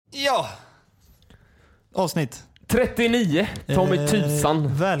Ja. Avsnitt 39. Ta mig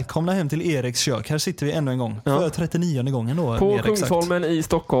tusan. Välkomna hem till Eriks kök. Här sitter vi ännu en gång. För 39:e gången då. På Kungsholmen i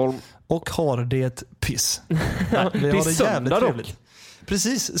Stockholm. Och har det piss. Det är söndag dock.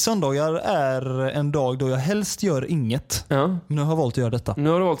 Precis, söndagar är en dag då jag helst gör inget. Ja. Men nu har jag valt att göra detta. Nu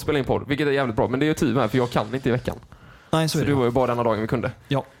har du valt att spela in podd, vilket är jävligt bra. Men det är ju tur här, för jag kan inte i veckan. Nej, så är det. Du var ju bara denna dagen vi kunde.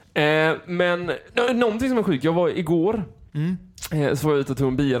 Ja. Men någonting som är sjukt. Jag var igår så var jag ute och tog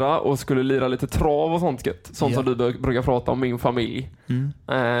en bira och skulle lira lite trav och sånt gött. Sånt som du brukar prata om min familj.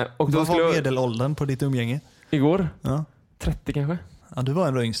 Och då vad var medelåldern på ditt umgänge? Igår? Ja. 30 kanske? Ja, du var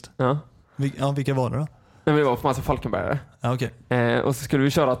ändå yngst. Ja. Vilka var det då? Nej, vi var på massa Falkenbergare. Ja, okej. Och så skulle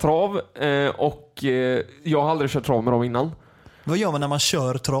vi köra trav. Och jag har aldrig kört trav med dem innan. Vad gör man när man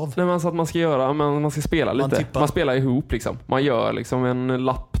kör trav? Nej, men så att man ska göra, man ska spela lite. Man spelar ihop liksom. Man gör liksom en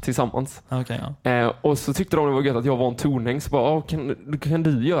lapp tillsammans. Okej, ja. Och så tyckte de det var gött att jag var en tornhäng. Så bara, kan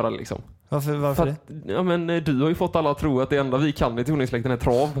du göra det liksom? Varför det? Ja, men du har ju fått alla att tro att det enda vi kan i tornhängssläkten är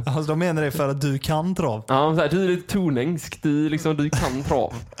trav. Alltså de menar det för att du kan trav? Ja, så här, du är lite tornhängsk. Du kan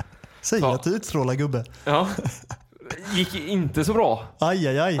trav. Säg att du utstrålar gubbe. Ja. Gick inte så bra. Aj.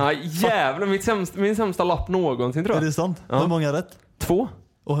 Ja, jävlar, min sämsta lapp någonsin tror jag. Är det sant? Ja. Hur många rätt? 2.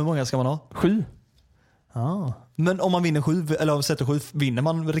 Och hur många ska man ha? 7. Men om man vinner 7, eller om sätter 7, vinner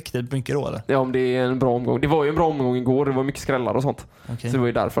man riktigt mycket då eller? Ja, om det är en bra omgång. Det var ju en bra omgång igår, det var mycket skrällar och sånt. Okay. Så det var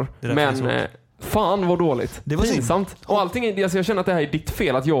ju därför. Men fan vad dåligt. Det var pinsamt. Och allting, alltså jag känner att det här är ditt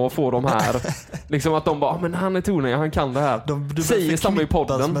fel att jag får de här liksom att de bara, men han är tornäng, han kan det här. Du säger samma i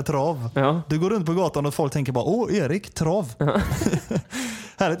podden med trav. Ja. Du går runt på gatan och folk tänker bara, åh Erik, trav. Ja.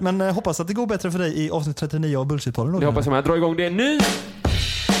 Härligt, men hoppas att det går bättre för dig i avsnitt 39 av Bullshit-podden. Det hoppas jag med. Jag drar igång det nu.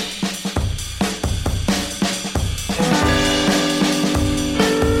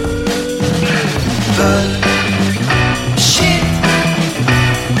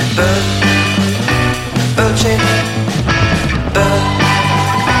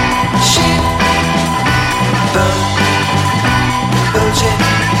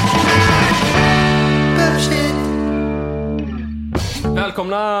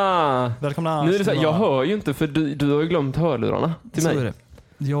 Välkomna. Nu är det så här, jag hör ju inte för du har ju glömt hörlurarna till mig. Så är det.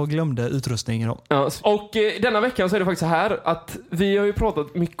 Jag glömde utrustningen då. Ja, och denna veckan så är det faktiskt så här att vi har ju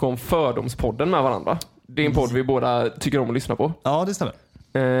pratat mycket om Fördomspodden med varandra. Det är en podd vi båda tycker om att lyssna på. Ja, det stämmer.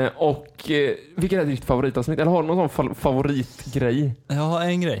 Vilket är ditt favoritavsnitt? Eller har du någon sån favoritgrej? Jag har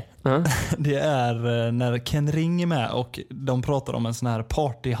en grej. Det är när Ken Ring är med och de pratar om en sån här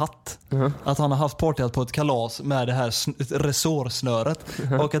partyhatt. Att han har haft partyhatt på ett kalas med det här resårsnöret.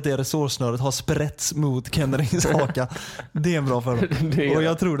 Och att det resårsnöret har sprätts mot Ken Rings haka. Det är en bra fördom. Och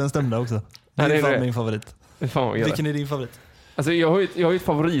jag tror den stämde också. Det är fan min favorit. Vilken är din favorit? Alltså jag har ju ett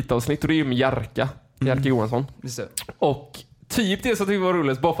favoritavsnitt och det är ju med Jerka Johansson. Och typ det som tyckte var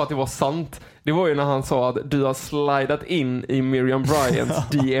roligt, bara för att det var sant, det var ju när han sa att du har slidat in i Miriam Bryants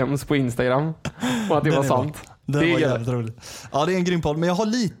DMs på Instagram och att det var sant. Det var jävligt roligt. Ja, det är en grym podd, men jag har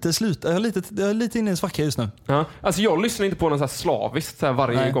lite inne i en svacka just nu. Ja, alltså jag lyssnar inte på den så här slaviskt så här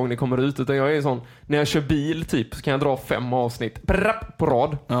varje gång det kommer ut, utan jag är sån, när jag kör bil typ så kan jag dra 5 avsnitt på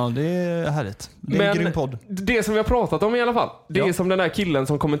rad. Ja, det är härligt. Det är en grym podd. Det som vi har pratat om i alla fall, det är som den där killen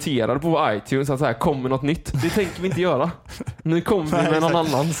som kommenterade på iTunes att så här, kommer något nytt. Det tänker vi inte göra. Nu kommer vi med någon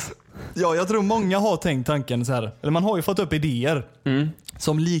annans. Ja, jag tror många har tänkt tanken så här. Eller man har ju fått upp idéer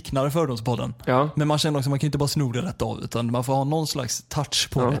som liknar Fördomspodden. Ja. Men man känner också att man kan inte bara sno det rätt av, utan man får ha någon slags touch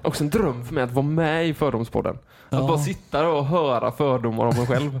på det. Också en dröm för mig att vara med i Fördomspodden. Att bara sitta och höra fördomar om mig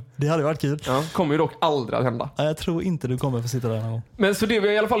själv. Det hade varit kul. Ja, kommer ju dock aldrig att hända. Jag tror inte du kommer få sitta där någon gång. Men så det vi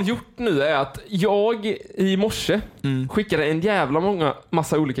har i alla fall gjort nu är att jag i morse skickade en jävla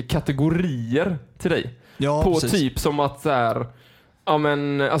massa olika kategorier till dig. Ja, på precis. Typ som att så här, ja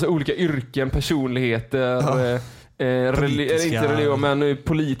men alltså olika yrken, personligheter, inte religion men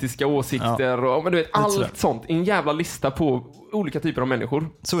politiska åsikter och men du vet allt sånt. En jävla lista på olika typer av människor.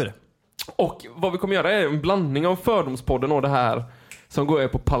 Så är det. Och vad vi kommer göra är en blandning av Fördomspodden och det här som går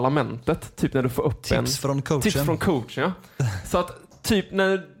på parlamentet, typ när du får upp tips från coachen, ja. Så att typ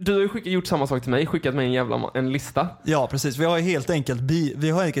när du har gjort samma sak till mig, skickat mig en lista. Ja, precis. Vi har helt enkelt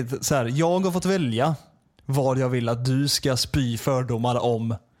så här, jag har fått välja vad jag vill att du ska spy fördomar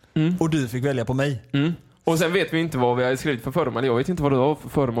om. Och du fick välja på mig. Och sen vet vi inte vad vi har skrivit för fördomar. Jag vet inte vad du har för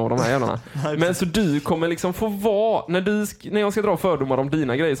fördomar av de här jävlarna. Men så du kommer liksom få vara när jag ska dra fördomar om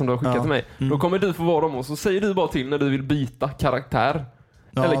dina grejer som du har skickat till mig. Då kommer du få vara dem och så säger du bara till när du vill byta karaktär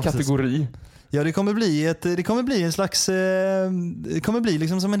eller kategori. Ja, det kommer bli en slags, det kommer bli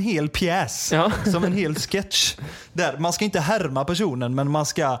liksom som en hel pjäs, som en hel sketch. Där man ska inte härma personen, men man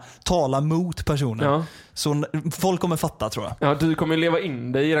ska tala mot personen. Ja. Så folk kommer fatta, tror jag. Ja, du kommer leva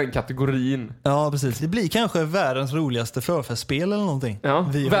in dig i den kategorin. Ja, precis. Det blir kanske världens roligaste förfestspel eller någonting. Ja,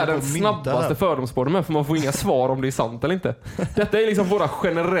 världens snabbaste fördomsspår, för man får inga svar om det är sant eller inte. Detta är liksom våra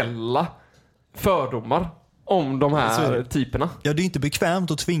generella fördomar om de här typerna. Ja, det är inte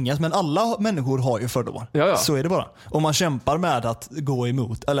bekvämt att tvingas, men alla människor har ju fördomar. Ja. Så är det bara. Om man kämpar med att gå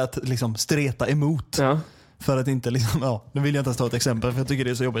emot, eller att liksom streta emot. Ja. För att inte liksom, nu vill jag inte ens ta ett exempel för jag tycker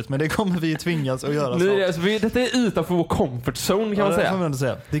det är så jobbigt, men det kommer vi tvingas att göra. Detta är utanför vår comfort zone, kan man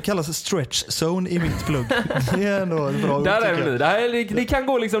säga. Det kallas stretch zone i mitt plugg. Det är ändå ett bra ord. Där är vi nu. Det kan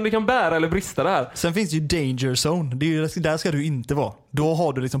gå liksom, det kan bära eller brista där. Sen finns det ju danger zone. Där ska du inte vara. Då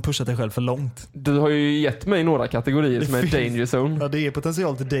har du liksom pushat dig själv för långt. Du har ju gett mig några kategorier som är danger zone. Ja, det är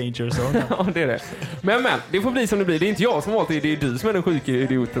potential till danger zone. Ja, det är det. Men det får bli som det blir. Det är inte jag som har valt det. Det är du som är den sjuka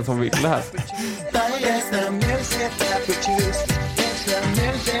idioten som vill det här.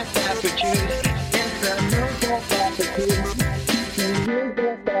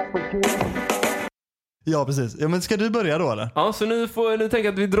 Ja, precis. Ja, men ska du börja då, eller? Ja, så nu tänker jag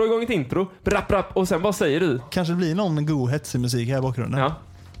att vi drar igång ett intro. Rapp, och sen bara säger du. Kanske det blir någon god hetsig musik här i bakgrunden. Ja.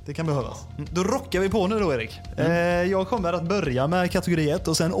 Det kan behövas. Då rockar vi på nu då, Erik. Jag kommer att börja med kategori 1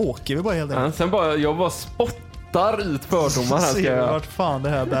 och sen åker vi bara helt enkelt. Sen jag bara spottar ut fördomar här. Se vart fan det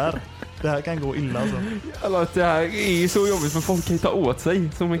här bär. Det här kan gå illa alltså. Eller att det här är så jobbigt för folk kan ju ta åt sig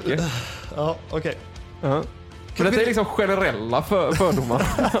så mycket. Ja, okej. Ja. Men det är liksom generella fördomar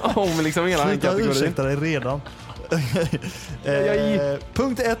om liksom hela den kategorin. Jag ursäktar dig redan.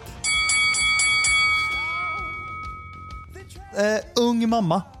 Punkt 1. Ung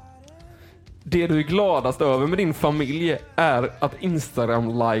mamma. Det du är gladast över med din familj är att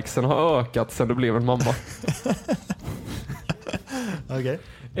Instagram-likesen har ökat sedan du blev en mamma. Okej.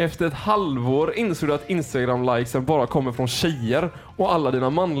 Efter ett halvår insåg du att Instagram-likesen bara kommer från tjejer och alla dina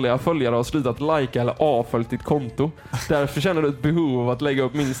manliga följare har slutat lika eller avföljt ditt konto. Därför känner du ett behov av att lägga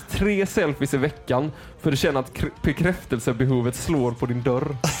upp minst 3 selfies i veckan för du känner att bekräftelsebehovet slår på din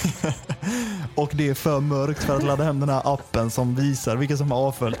dörr. Och det är för mörkt för att ladda hem den här appen som visar vilka som har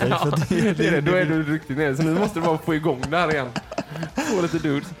avföljt dig. Ja, för då är du riktigt nere. Så nu måste du bara få igång det här igen. Få lite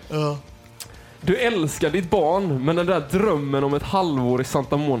dudes. Ja. Du älskar ditt barn, men den där drömmen om ett halvår i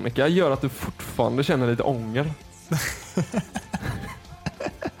Santa Monica gör att du fortfarande känner lite ånger.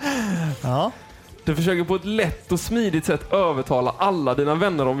 Ja. Du försöker på ett lätt och smidigt sätt övertala alla dina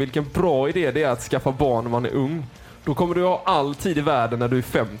vänner om vilken bra idé det är att skaffa barn när man är ung. Då kommer du ha all tid i världen när du är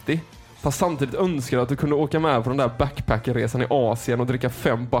 50. Fast samtidigt önskar du att du kunde åka med på den där backpackerresan i Asien och dricka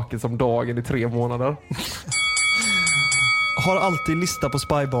 5 buckets om dagen i 3 månader. Har alltid lista på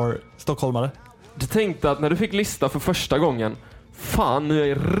Spybar stockholmare. Du tänkte att när du fick lista för första gången, fan, nu är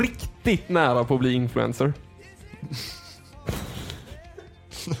jag riktigt nära på att bli influencer.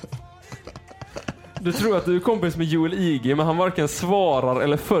 Du tror att du är kompis med Joel IG, men han varken svarar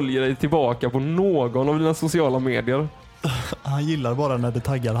eller följer dig tillbaka på någon av dina sociala medier. Han gillar bara när det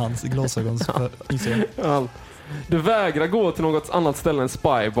taggar hans glasögon. Ja. Du vägrar gå till något annat ställe än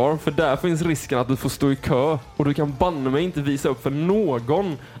Spybar, för där finns risken att du får stå i kö. Och du kan banne mig inte visa upp för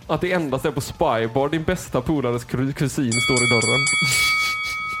någon att det endast är på Spybar din bästa polares kusin står i dörren.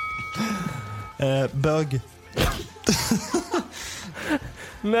 Bög.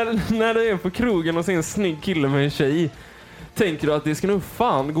 När du är på krogen och ser en snygg kille med en tjej, tänker du att det ska nog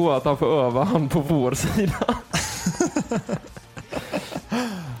fan gå att han får öva han på vår sida.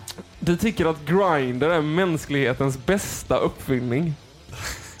 Du tycker att Grindr är mänsklighetens bästa uppfinning.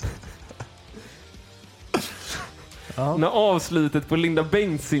 Ja. När avslutet på Linda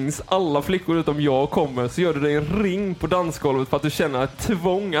Bengtzings alla flickor utom jag kommer, så gör du dig en ring på dansgolvet för att du känner ett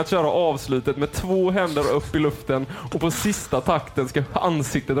tvång att köra avslutet med 2 händer upp i luften och på sista takten ska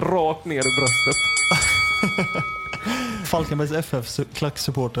ansiktet rakt ner i bröstet. Falkenbergs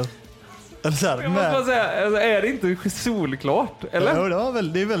FF-klacksupporter. Jag måste bara säga, alltså, är det inte solklart? Eller? Ja,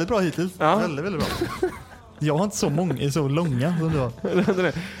 det är väldigt bra hittills. Ja. Väldigt, väldigt bra. Jag har inte så långa som du har.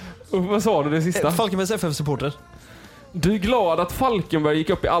 Och vad sa du det sista? Falkenbergs FF-supporter. Du är glad att Falkenberg gick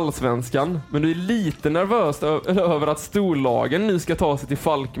upp i Allsvenskan, men du är lite nervös över att storlagen nu ska ta sig till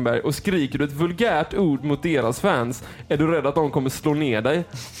Falkenberg, och skriker du ett vulgärt ord mot deras fans är du rädd att de kommer slå ner dig.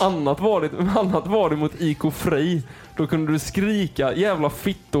 Annat var det mot IK Frej. Då kunde du skrika jävla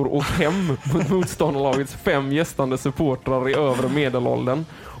fittor och hem mot motståndarlagets 5 gästande supportrar i övre medelåldern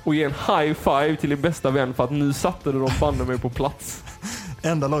och ge en high five till din bästa vän för att nu satte du dem banne mig på plats.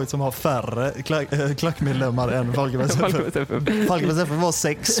 enda laget som har färre klackmedlemmar än Falkenbergs FF. Falkenbergs FF var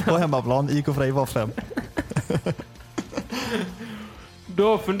 6 på hemmaplan, IK Frej var 5. Du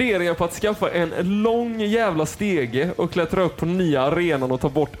har funderingar på att skaffa en lång jävla stege och klättra upp på nya arenan och ta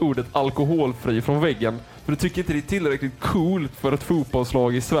bort ordet alkoholfri från väggen. För du tycker inte det är tillräckligt coolt för ett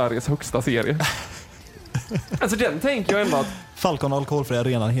fotbollslag i Sveriges högsta serie. Alltså den tänker jag ändå att... Falcon alkoholfri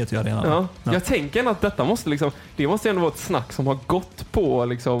arenan heter ju arenan. Ja. Jag tänker ändå att detta måste liksom... Det måste ändå vara ett snack som har gått på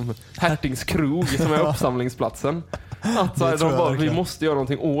liksom Hertings krog som är uppsamlingsplatsen. Att så här, de bara, vi måste göra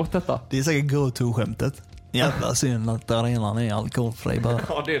någonting åt detta. Det är säkert go-to-skämtet. Jävla synd att arenan är alkoholfri bara.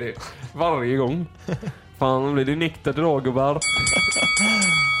 Ja, det är det. Varje gång. Fan, blir det nyktert idag, gubbar.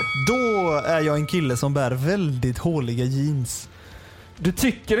 Då är jag en kille som bär väldigt håliga jeans. Du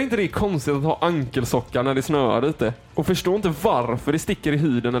tycker inte det är konstigt att ha ankelsockar när det snöar ute? Och förstår inte varför det sticker i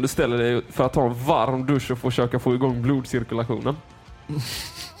huden när du ställer dig för att ta en varm dusch och försöka få igång blodcirkulationen.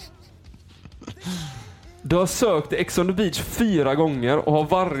 Du har sökt Ex on the Beach 4 gånger och har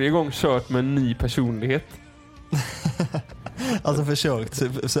varje gång kört med en ny personlighet. Alltså försökt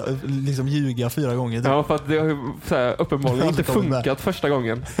liksom ljuga 4 gånger. Ja, för att det har ju så här, uppenbarligen inte funkat första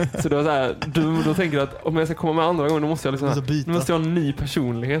gången. Så då, så här, då tänker du att om jag ska komma med andra gången då måste jag liksom, nu måste jag ha en ny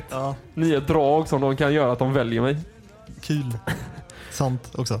personlighet. Ja. Nya drag som de kan göra att de väljer mig. Kul.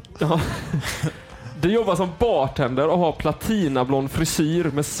 Sant också. Ja. Du jobbar som bartender och har platinablond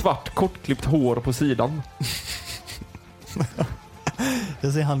frisyr med svart kortklippt hår på sidan.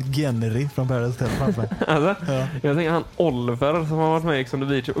 Jag ser han Genry från Paradise Hotel framför mig. Alltså, ja. Jag tänker han Oliver som har varit med i Ex on the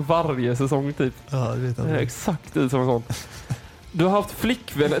Beach varje säsong typ. Ja, det vet jag. Det är exakt ut som en sån. Du har haft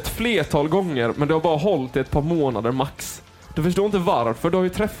flickvän ett flertal gånger men du har bara hållit ett par månader max. Du förstår inte varför. Du har ju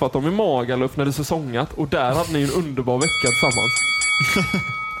träffat dem i Magaluf när du säsongat och där hade ni en underbar vecka tillsammans.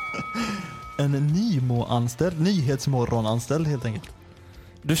 En Nimo-anställd, nyhetsmorgon-anställd helt enkelt.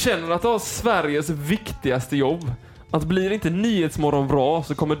 Du känner att du har Sveriges viktigaste jobb. Att blir inte nyhetsmorgon bra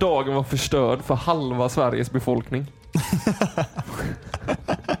så kommer dagen vara förstörd för halva Sveriges befolkning.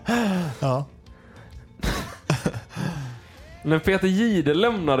 Ja. När Peter Jihde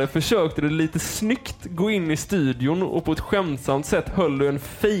lämnade försökte du lite snyggt gå in i studion och på ett skämtsamt sätt höll du en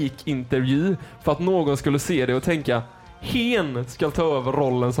fake-intervju för att någon skulle se det och tänka Hen ska ta över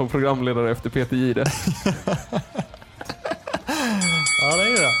rollen som programledare efter Peter Jihde. Ja, det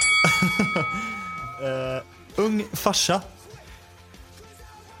är det. Ung farsa.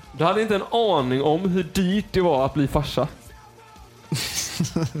 Du hade inte en aning om hur dyrt det var att bli farsa.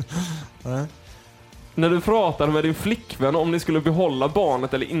 När du pratade med din flickvän om ni skulle behålla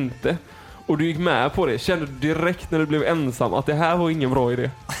barnet eller inte och du gick med på det, kände du direkt när du blev ensam att det här var ingen bra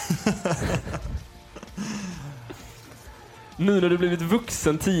idé. Nu när du blivit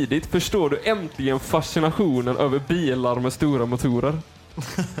vuxen tidigt förstår du äntligen fascinationen över bilar med stora motorer.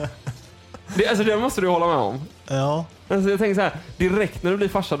 Det måste du hålla med om. Ja. Alltså jag tänker så här, direkt när du blir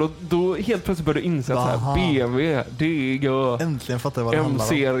farsa då helt plötsligt börjar du inse att så här, BMW, DG, äntligen fattar jag vad det handlar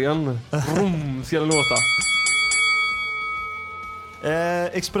om. M-serien, Rom ska det låta.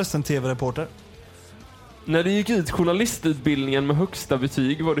 Expressen TV-reporter. När du gick ut journalistutbildningen med högsta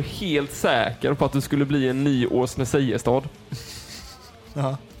betyg var du helt säker på att du skulle bli en ny Åsne-Sejestad.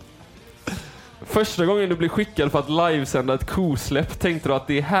 Ja. Första gången du blev skickad för att livesända ett kosläpp tänkte du att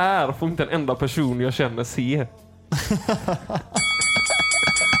det här får inte en enda person jag känner se.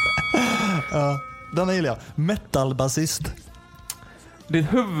 Ja, den gillar jag. Metalbasist.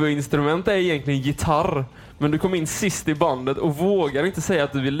 Ditt huvudinstrument är egentligen gitarr, men du kom in sist i bandet och vågar inte säga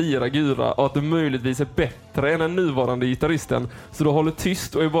att du vill lira gura och att du möjligtvis är bättre än den nuvarande gitarristen, så du håller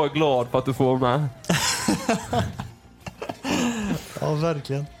tyst och är bara glad för att du får vara med. Ja,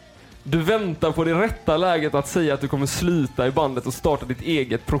 verkligen. Du väntar på det rätta läget att säga att du kommer sluta i bandet och starta ditt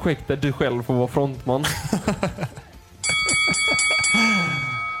eget projekt där du själv får vara frontman.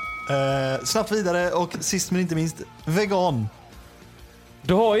 Snabbt vidare och sist men inte minst, vegan.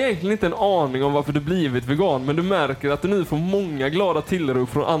 Du har egentligen inte en aning om varför du blivit vegan, men du märker att du nu får många glada tillrop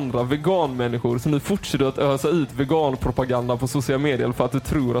från andra veganmänniskor, så nu fortsätter du att ösa ut veganpropaganda på sociala medier för att du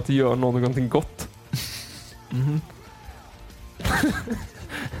tror att du gör någonting gott. Mhm.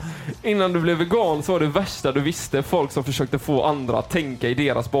 Innan du blev vegan så var det värsta du visste folk som försökte få andra att tänka i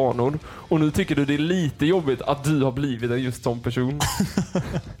deras banor. Och nu tycker du det är lite jobbigt att du har blivit en just sån person.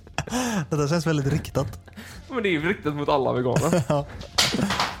 Det känns väldigt riktat. Men det är ju riktat mot alla veganer. Ja.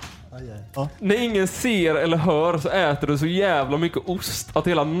 Ja. När ingen ser eller hör så äter du så jävla mycket ost att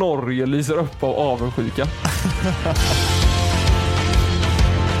hela Norge lyser upp av avundsjuka.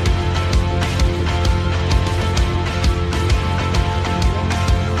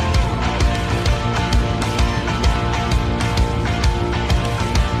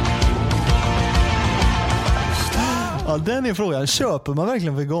 är frågan. Köper man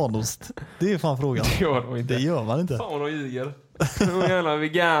verkligen veganost? Det är fan frågan. Det gör de inte. Det gör man inte. Fan vad de ljuger. De jävla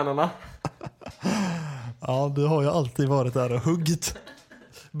veganerna. Ja, du har ju alltid varit där och huggt.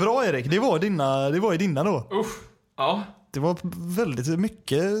 Bra Erik, det var ju dina då. Ja. Det var väldigt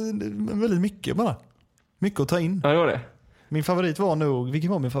mycket bara. Mycket att ta in. Ja, det var det. Min favorit var nog,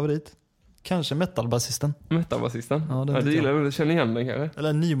 vilken var min favorit? Kanske metalbasisten. Metalbasisten? Ja, du gillar det, känner igen den kanske.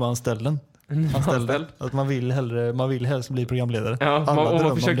 Eller nymanställd. Att man vill helst bli programledare. Ja,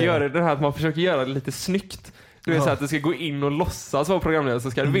 man försöker göra det här att man försöker göra det lite snyggt. Du vet så att du ska gå in och låtsas vara programledare, så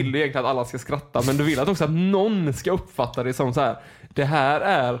vill du egentligen att alla ska skratta, men du vill att också att någon ska uppfatta det som så här: det här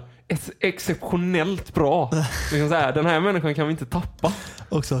är exceptionellt bra. Liksom så här, den här människan kan vi inte tappa.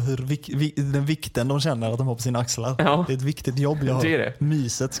 Också den vikten de känner att de har på sina axlar. Ja. Det är ett viktigt jobb jag har. Det är det.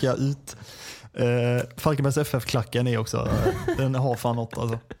 Myset ska ut. Falkenbergs FF-klacken är också, den har fan något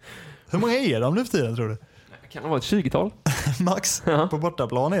alltså. Hur många är de nu för tiden tror du? Kan det vara ett 20-tal? Max. Ja. På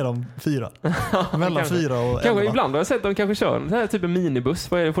bortaplan är de 4. Mellan 4 och 11. Kanske ibland har jag sett dem kanske köra det här typ en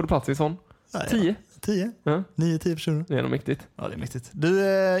minibuss. Vad är det, får du plats i sån? 10? 10? Ja. 9-10 personer. Det är nog mäktigt. Ja, det är mäktigt.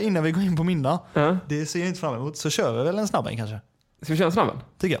 Du, innan vi går in på mina, det ser jag inte fram emot, så kör vi väl en snabben kanske? Ska vi köra en snabben?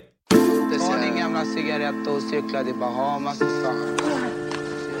 Tycker jag. Det ser en gamla cigarett och cyklar till Bahamas. Fan.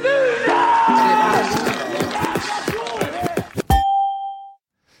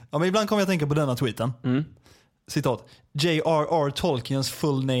 Ja, men ibland kommer jag att tänka på denna tweeten. Citat. J.R.R. Tolkiens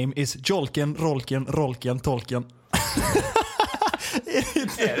full name is Jolken, Rolken, Tolkien.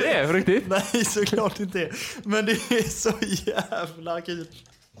 Är det riktigt? Nej, såklart inte. Men det är så jävla kul.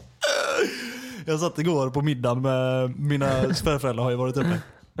 Jag satt igår på middagen med mina svärföräldrar, har ju varit uppe.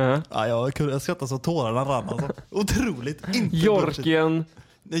 Ja, jag skrattade så tårarna rann alltså. Otroligt. Inte Jorken.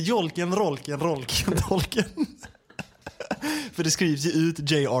 Jolken, Rolken, Tolkien. För det skrivs ju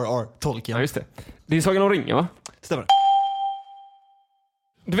ut J.R.R. Tolkien. Ja, just det. Det är Sagan om ringen, va? Stämmer.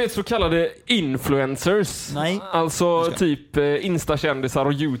 Du vet så kallade influencers. Nej. Alltså typ instakändisar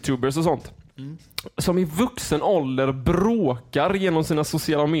och youtubers och sånt. Som i vuxen ålder bråkar genom sina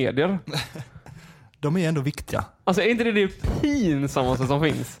sociala medier. De är ändå viktiga. Alltså är inte det pinsammaste som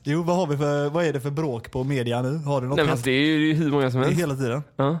finns? Jo, vad är det för bråk på media nu? Har du något? Nej, men det är ju hur många som helst. Det är hela tiden.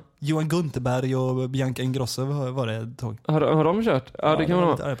 Ja. Johan Gunterberg och Bianca Ingrosso var det ett tag. Har de kört? Ja, det kan man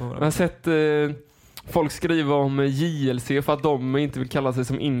ha. Jag har sett folk skriva om JLC för att de inte vill kalla sig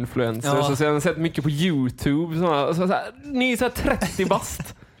som influencers. Ja. Så jag har sett mycket på YouTube. Så här, ni är så här 30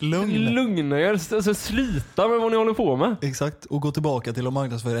 bast. Lugna er. Så sluta med vad ni håller på med. Exakt. Och gå tillbaka till att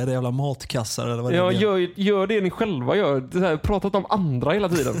marknadsföra. Är det jävla matkassar eller vad det är? Ja, gör det ni själva gör. Det här, pratat om andra hela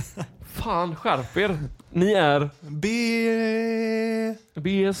tiden. Fan, skärp er. Ni är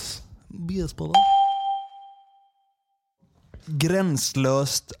BS-bollar.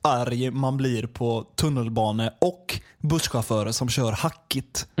 Gränslöst arg man blir på tunnelbane och busschaufförer som kör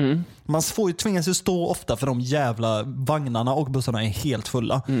hackigt. Man får ju tvingas ju stå ofta för de jävla vagnarna och bussarna är helt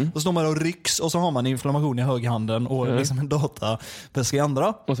fulla. Då står man och rycks och så har man inflammation i högerhanden och liksom en dataväska i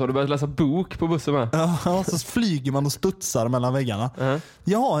andra. Och så har du börjat läsa bok på bussen med. Ja, så flyger man och studsar mellan väggarna.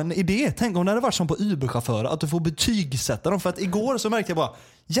 Jag har en idé. Tänk om det hade varit som på Uber-chaufförer att du får betygsätta dem. För att igår så märkte jag bara,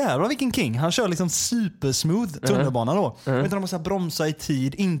 jävlar vilken king. Han kör liksom supersmooth tunnelbana då. Utan de måste bromsa i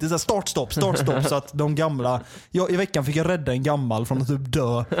tid. Inte så start-stopp så att de gamla... I veckan fick jag rädda en gammal från att typ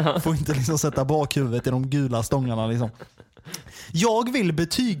dö. Får inte liksom sätta bakhuvudet i de gula stångarna liksom. Jag vill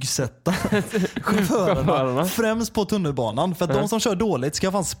betygsätta chaufförerna främst på tunnelbanan. För att de som kör dåligt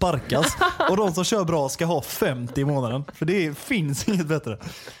ska fan sparkas. Och de som kör bra ska ha 50 i månaden. För det finns inget bättre.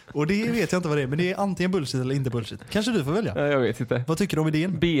 Och det vet jag inte vad det är. Men det är antingen bullshit eller inte bullshit. Kanske du får välja. Jag vet inte. Vad tycker du om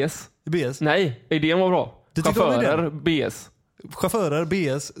idén? BS. Nej, idén var bra. Chaufförer, BS. Chaufförer,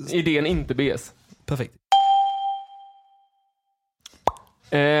 BS. Idén inte BS. Perfekt.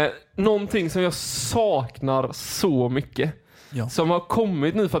 Någonting som jag saknar så mycket. Som har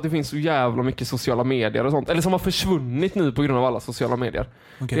kommit nu för att det finns så jävla mycket sociala medier och sånt. Eller som har försvunnit nu på grund av alla sociala medier.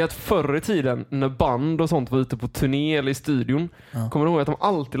 Det är att förr i tiden när band och sånt var ute på turné eller i studion, kommer du ihåg att de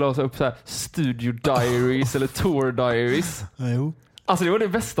alltid la sig upp så här studio diaries eller tour diaries? Jo. Alltså det var det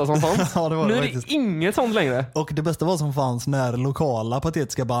bästa som fanns. Ja, det var nu är faktiskt. Det inget sånt längre. Och det bästa var som fanns när lokala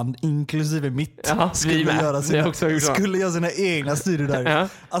patetiska band, inklusive mitt, skulle göra sina egna studier där.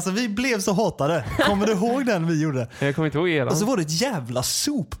 Alltså vi blev så hatade. Kommer du ihåg den vi gjorde? Jag kommer inte ihåg er. Och så var det ett jävla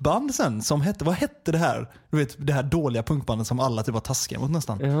sopband sen som hette, vad hette det här? Du vet, det här dåliga punkbandet som alla typ var taskiga mot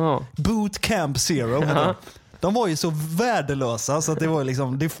nästan. Boot Camp Zero hette det. De var ju så värdelösa så att det var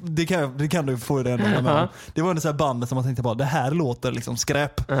liksom, det kan du få det ändå med. Det var en sån här band som man tänkte bara, det här låter liksom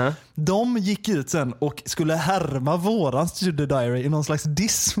skräp. De gick ut sen och skulle härma våran Studio Diary i någon slags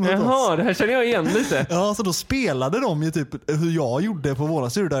diss mot oss. Det här känner jag igen lite. Ja, så då spelade de ju typ hur jag gjorde på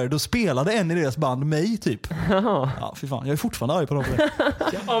våran Studio Diary. Då spelade en i deras band mig typ. Ja, fy fan, jag är fortfarande arg på dem.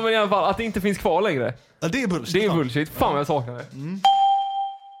 Ja, men i alla fall, att det inte finns kvar längre. Ja, det är bullshit. Det är bullshit. Fan vad jag saknar det.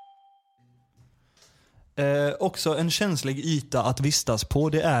 Också en känslig yta att vistas på,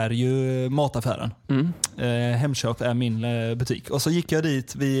 det är ju mataffären. Hemköp är min butik. Och så gick jag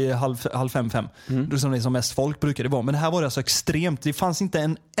dit vid halv fem. Då som det är som mest folk brukar det vara. Men det här var alltså extremt. Det fanns inte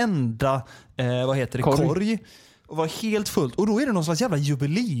en enda korg. Och var helt fullt. Och då är det någon slags jävla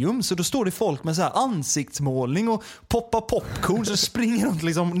jubileum. Så då står det folk med så här ansiktsmålning och poppa popcorn. Så springer de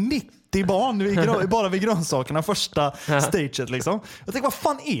liksom 90 barn bara vid grönsakerna första staget liksom. Jag tänker, vad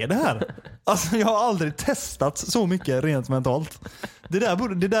fan är det här? Alltså jag har aldrig testat så mycket rent mentalt. Det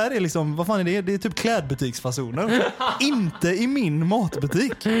där är liksom, vad fan är det? Det är typ klädbutiksfasoner. Inte i min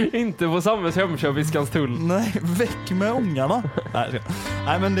matbutik. Inte på samma Hemköp i Skanstull. Nej, väck med ångarna.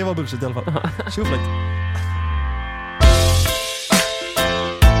 Nej, men det var bullshit i alla fall. Tjofläkt.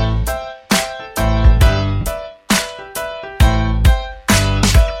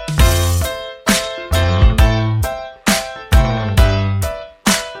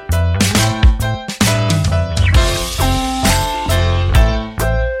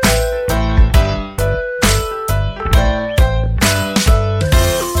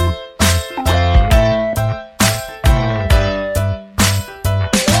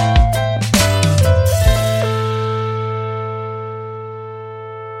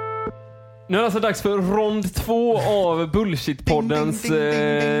 Nu är det alltså dags för rond 2 av Bullshit-poddens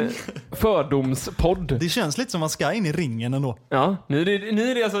fördomspodd. Det känns lite som man ska in i ringen ändå. Ja, nu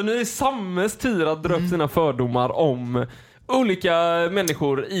är det Sammes tur att dra upp sina fördomar om olika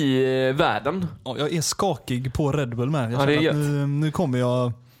människor i världen. Ja, jag är skakig på Red Bull med. Ja, det är nu kommer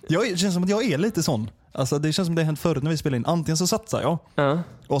jag... Det känns som att jag är lite sån. Alltså det känns som det har hänt förut när vi spelar in. Antingen så satsar jag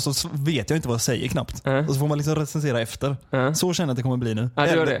och så vet jag inte vad jag säger knappt. Och så får man liksom recensera efter. Så känner jag att det kommer bli nu.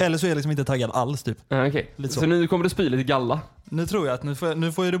 Eller så är jag liksom inte taggad alls typ. Okay. Så nu kommer det spy lite galla. Nu tror jag att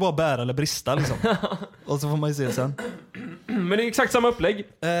nu får ju det bara bära eller brista liksom. Och så får man ju se sen. Men det är exakt samma upplägg.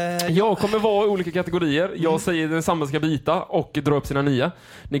 Jag kommer vara i olika kategorier. Jag säger den samma ska bita och dra upp sina nya.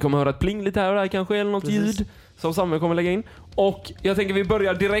 Ni kommer höra ett pling lite här och där kanske, eller något ljud som samma kommer lägga in. Och jag tänker vi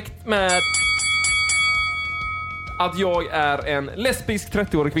börjar direkt med att jag är en lesbisk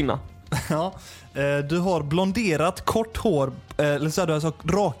 30-årig kvinna. Ja, du har blonderat kort hår, eller så du har så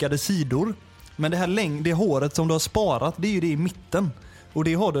rakade sidor. Men det håret som du har sparat, det är ju det i mitten. Och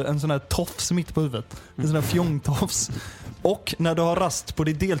det har du en sån här tofs mitt på huvudet. En sån här fjongtofs. Och när du har rast på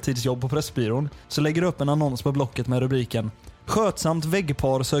ditt deltidsjobb på Pressbyrån så lägger du upp en annons på Blocket med rubriken: Skötsamt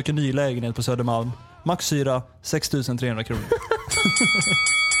väggpar söker ny lägenhet på Södermalm. Maxhyra 6 300 kronor.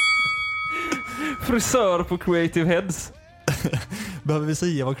 Frisör på Creative Heads. Behöver vi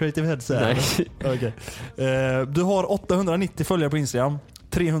säga vad Creative Heads är? Nej. Okay. Du har 890 följare på Instagram.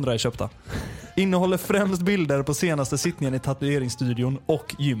 300 är köpta. Innehåller främst bilder på senaste sittningen i tatueringsstudion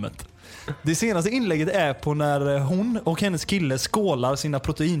och gymmet. Det senaste inlägget är på när hon och hennes kille skålar sina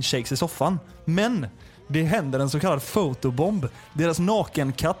proteinshakes i soffan. Men det händer en så kallad fotobomb. Deras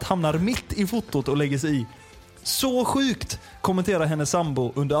nakenkatt hamnar mitt i fotot och lägger sig i. Så sjukt, kommenterar hennes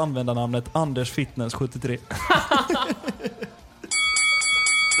sambo under användarnamnet Anders Fitness 73.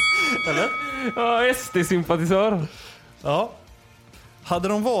 Eller? Ja, SD-sympatisör. Ja. Hade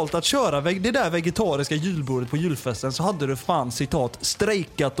de valt att köra det där vegetariska julbordet på julfesten så hade du fan, citat,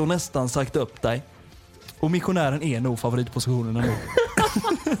 strejkat och nästan sagt upp dig. Och missionären är nog favoritpositionen ändå.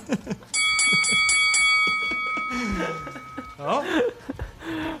 Ja.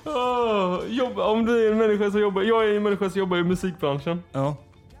 Om du är en människa som jobbar... Jag är en människa som jobbar i musikbranschen. Ja.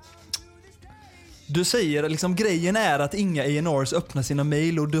 Du säger liksom, grejen är att inga A&Rs öppnar sina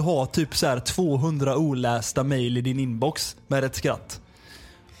mejl och du har typ så här 200 olästa mejl i din inbox med ett skratt.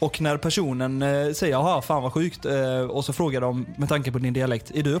 Och när personen säger, jaha, fan vad sjukt, och så frågar de med tanke på din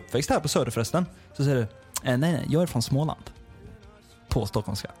dialekt, är du uppväxt här på Söder förresten? Så säger du, nej, jag är från Småland. På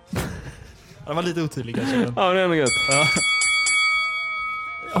stockholmska. Det var lite otydlig kanske. Men... Ja, det är ändå gött. Ja.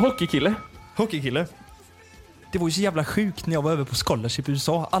 Hockeykille. Det var ju så jävla sjukt när jag var över på scholarship i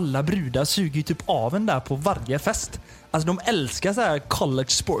USA. Alla brudar suger ju typ av en där på varje fest. Alltså de älskar så här college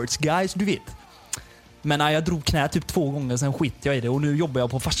sports guys, du vet. Men nej, jag drog knä typ 2 gånger, sen skit jag i det. Och nu jobbar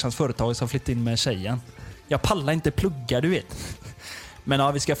jag på farsans företag som flyttat in med tjejen. Jag pallar inte plugga, du vet. Men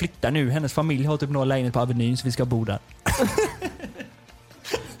ja, vi ska flytta nu. Hennes familj har typ några lägenhet på Avenyn så vi ska bo där.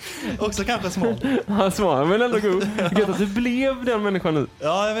 Också kanske smal. Ja, smal, men ändå god. Gött att du blev den människan nu.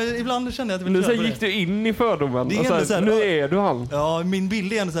 Ja, ibland kände jag att nu så gick du in i fördomen. Det är så här, nu är du han. Ja, min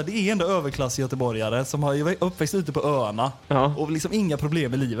bild är ändå så här, det är ändå överklass göteborgare som har uppväxt ute på öarna och liksom inga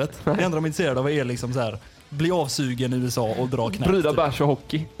problem i livet. Det enda de är intresserade av är liksom så här, bli avsugen i USA och dra knät. Bryda bärs och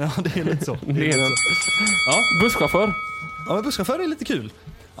hockey. Ja, det är lite så. Det är det. Ja, busschaufför. Ja, men busschaufför är lite kul.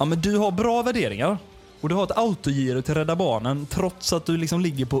 Ja, men du har bra värderingar. Och du har ett autogiro till Rädda Barnen trots att du liksom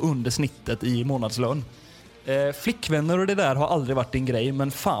ligger på under snittet i månadslön. Flickvänner och det där har aldrig varit din grej,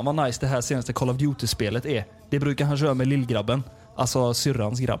 men fan vad nice det här senaste Call of Duty-spelet är. Det brukar han köra med lillgrabben. Alltså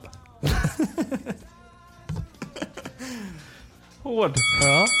syrrans grabb. Hård.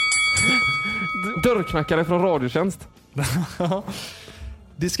 Ja. Dörrknackare från Radiotjänst.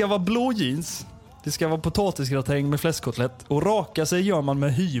 Det ska vara blå jeans. Det ska vara potatisgratäng med fläskkotlett. Och raka sig gör man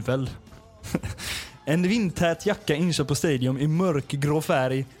med hyvel. En vindtät jacka inköpt på Stadium i mörkgrå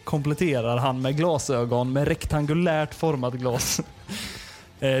färg kompletterar han med glasögon med rektangulärt format glas.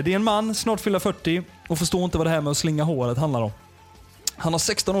 Det är en man, snart fyller 40 och förstår inte vad det här med att slinga håret handlar om. Han har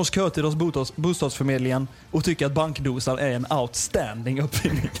 16 års kötid hos bostadsförmedlingen och tycker att bankdosar är en outstanding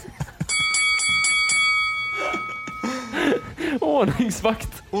uppfinning.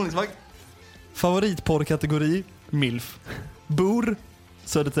 Ordningsvakt. Favoritporrkategori, MILF. Bor,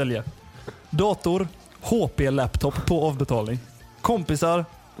 Södertälje. Dator, HP-laptop på avbetalning. Kompisar,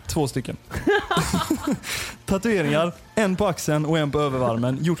 2 stycken. Tatueringar, en på axeln och en på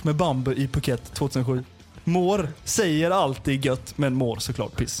övervarmen. Gjort med bambu i Phuket 2007. Mår, säger alltid gött, men mår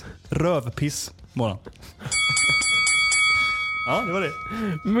såklart piss. Rövpiss, mår han. Ja, det var det.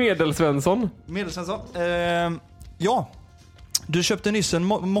 Medelsvensson. Ja. Du köpte nyss en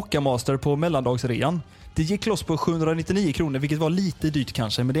Mocca Master på mellandagsrean. Det gick loss på 799 kronor, vilket var lite dyrt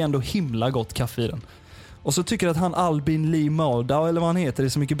kanske, men det är ändå himla gott kaffe i den. Och så tycker att han Albin Lee Maldau, eller vad han heter, är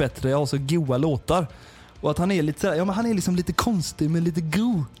så mycket bättre. Jag har så goa låtar. Och att han är lite, ja men han är liksom lite konstig, men lite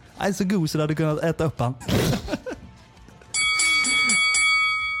god. Han är så god så du hade kunnat äta upp han.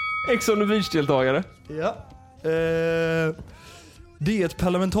 Ex on the Beach-deltagare. Ja. Det är ett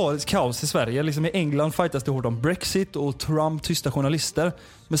parlamentariskt kaos i Sverige. Liksom i England fightas det hårt om Brexit och Trump tysta journalister.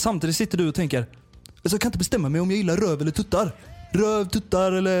 Men samtidigt sitter du och tänker, alltså, jag kan inte bestämma mig om jag gillar röv eller tuttar. Röv,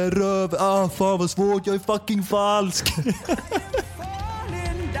 tuttar eller röv. Fan vad svårt, jag är fucking falsk.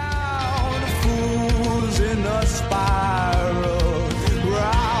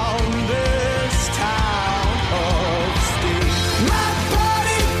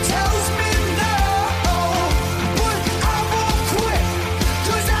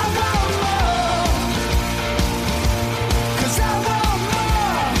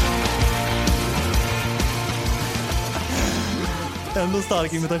 Ändå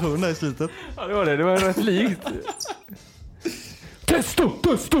stark imitation där i slutet. Ja, det var det. Det var rätt likt. Testo!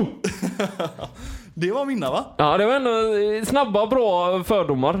 Det var mina, va? Ja, det var ändå snabba, bra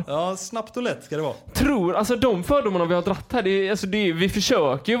fördomar. Ja, snabbt och lätt ska det vara. Tror, alltså de fördomarna vi har dratt här, vi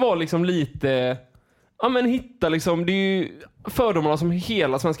försöker ju vara liksom lite... Ja, men hitta liksom, det är ju fördomarna som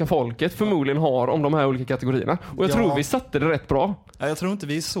hela svenska folket förmodligen har om de här olika kategorierna. Och jag tror vi satte det rätt bra. Ja, jag tror inte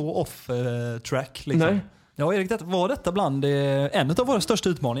vi är så off track liksom. Nej. Ja, Erik, var detta bland en av våra största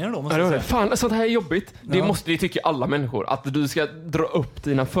utmaningar då? Ja, det var det. Fan, sånt här är jobbigt. Det måste tycka alla människor. Att du ska dra upp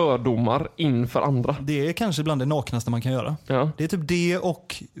dina fördomar inför andra. Det är kanske bland det naknaste man kan göra. Ja. Det är typ det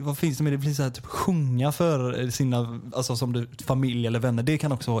och vad finns det med det? Det finns så här, typ sjunga för sina, alltså som du, familj eller vänner. Det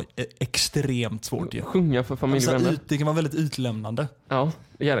kan också vara extremt svårt. Ja. Sjunga för familj och vänner. Det kan vara väldigt utlämnande. Ja,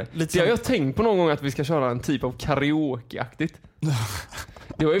 det gör det. Jag har tänkt på någon gång att vi ska köra en typ av karaoke-aktigt.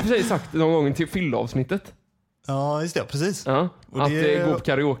 Det var ju för sig sagt någon gång till fyllavsnittet. Ja, just det, precis. Ja, och att det går på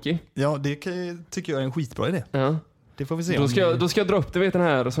karaoke. Ja, det tycker jag är en skitbra idé. Ja. Det får vi se. Då ska jag dra upp, det vet den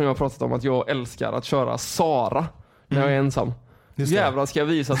här som jag har pratat om, att jag älskar att köra Sara när jag är ensam. Jävlar ska jag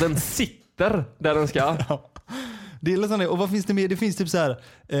visa att den sitter där den ska. Ja. Det är liksom det. Och vad finns det mer? Det finns typ så här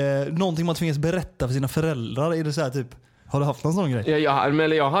någonting man tvingas berätta för sina föräldrar. Är det så här typ, har du haft någon sån grej?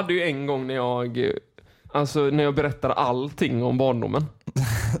 Jag hade ju en gång när jag berättar allting om barndomen.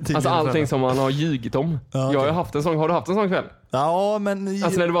 Alltså allting som man har ljugit om. Ja, okay. Jag har haft en sån. Har du haft en sån kväll? Ja, men...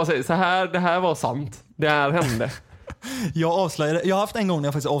 Alltså när du bara säger så här, det här var sant. Det här hände. Jag har haft en gång när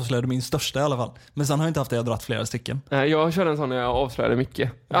jag faktiskt avslöjade min största i alla fall. Men sen har jag inte haft det, jag har dratt flera stycken. Jag körde en sån när jag avslöjade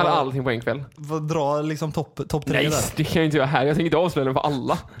mycket. Allting på en kväll. Dra liksom topp 3 nej, där. Det kan jag inte göra här. Jag tänker inte avslöja den för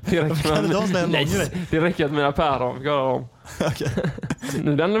alla. Det räcker att mina päron fick höra dem. Okay.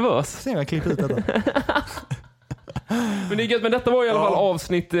 Nu är den nervös. Se om jag klipper ut detta. Men det är gött, men detta var i alla fall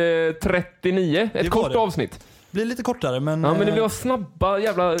avsnitt 39. Ett kort avsnitt. blir lite kortare, men... Ja, men det blir snabba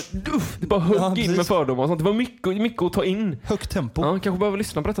jävla... det bara hugg in med fördomar och sånt. Det var mycket att ta in. Högt tempo. Ja, kanske behöver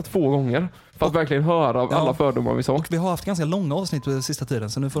lyssna på detta 2 gånger för att verkligen höra alla fördomar vi sa. Och vi har haft ganska långa avsnitt på sista tiden,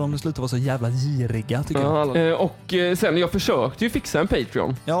 så nu får de sluta vara så jävla giriga, tycker jag. Och sen, jag försökte ju fixa en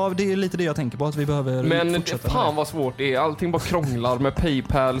Patreon. Ja, det är lite det jag tänker på, att vi behöver fortsätta. Men fan vad svårt det är. Allting bara krånglar med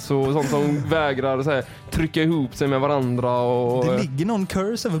Paypals och sånt som vägrar så här, trycka ihop sig med varandra. Och... Det ligger någon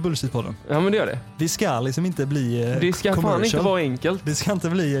curse över Bullshit-podden. Ja, men det gör det. Vi ska liksom inte bli det ska fan inte vara enkelt. Det ska inte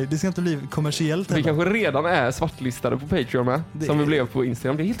bli kommersiellt. Vi kanske redan är svartlistade på Patreon med, som vi blev på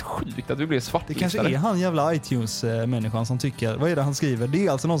Instagram. Det är helt sjukt att vi blev svartlistade. Det kanske är han jävla iTunes-människan som tycker... Vad är det han skriver? Det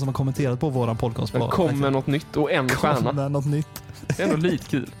är alltså någon som har kommenterat på våran podcast. Kommer något nytt och en stjärna. Kommer något nytt. Det är ändå lite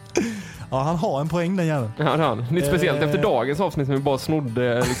kul. Ja, han har en poäng den jäveln. Ja, det har han. Lite speciellt efter dagens avsnitt när vi bara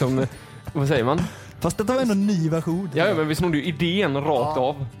snodde liksom... vad säger man? Fast detta var ändå en ny version. Ja, men vi snodde ju idén rakt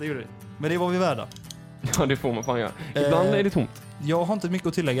av. Det gjorde det. Men det var vi värda. Ja, det får man fan göra. Ibland är det tomt. Jag har inte mycket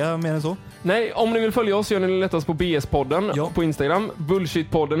att tillägga mer än så. Nej, om ni vill följa oss gör ni det lättast på BS-podden på Instagram.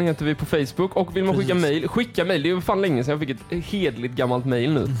 Bullshit-podden heter vi på Facebook. Och vill man skicka mail. Det är ju fan länge sedan jag fick ett hedligt gammalt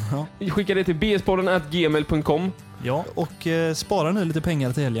mail nu. Skicka det till bspodden@gmail.com. Ja, och spara nu lite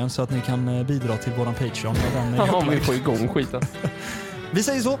pengar till helgen så att ni kan bidra till våran Patreon. Ja, om vi får igång skiten. Vi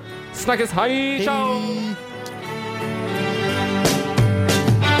säger så. Snackas, hej! Ciao!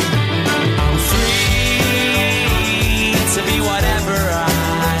 To be whatever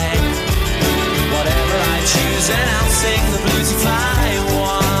I choose, and I'll sing the blues if I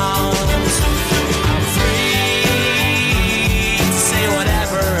want. I'm free to say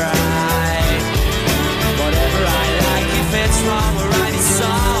whatever I like. If it's wrong or right, it's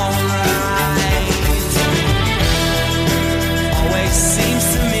alright. Always see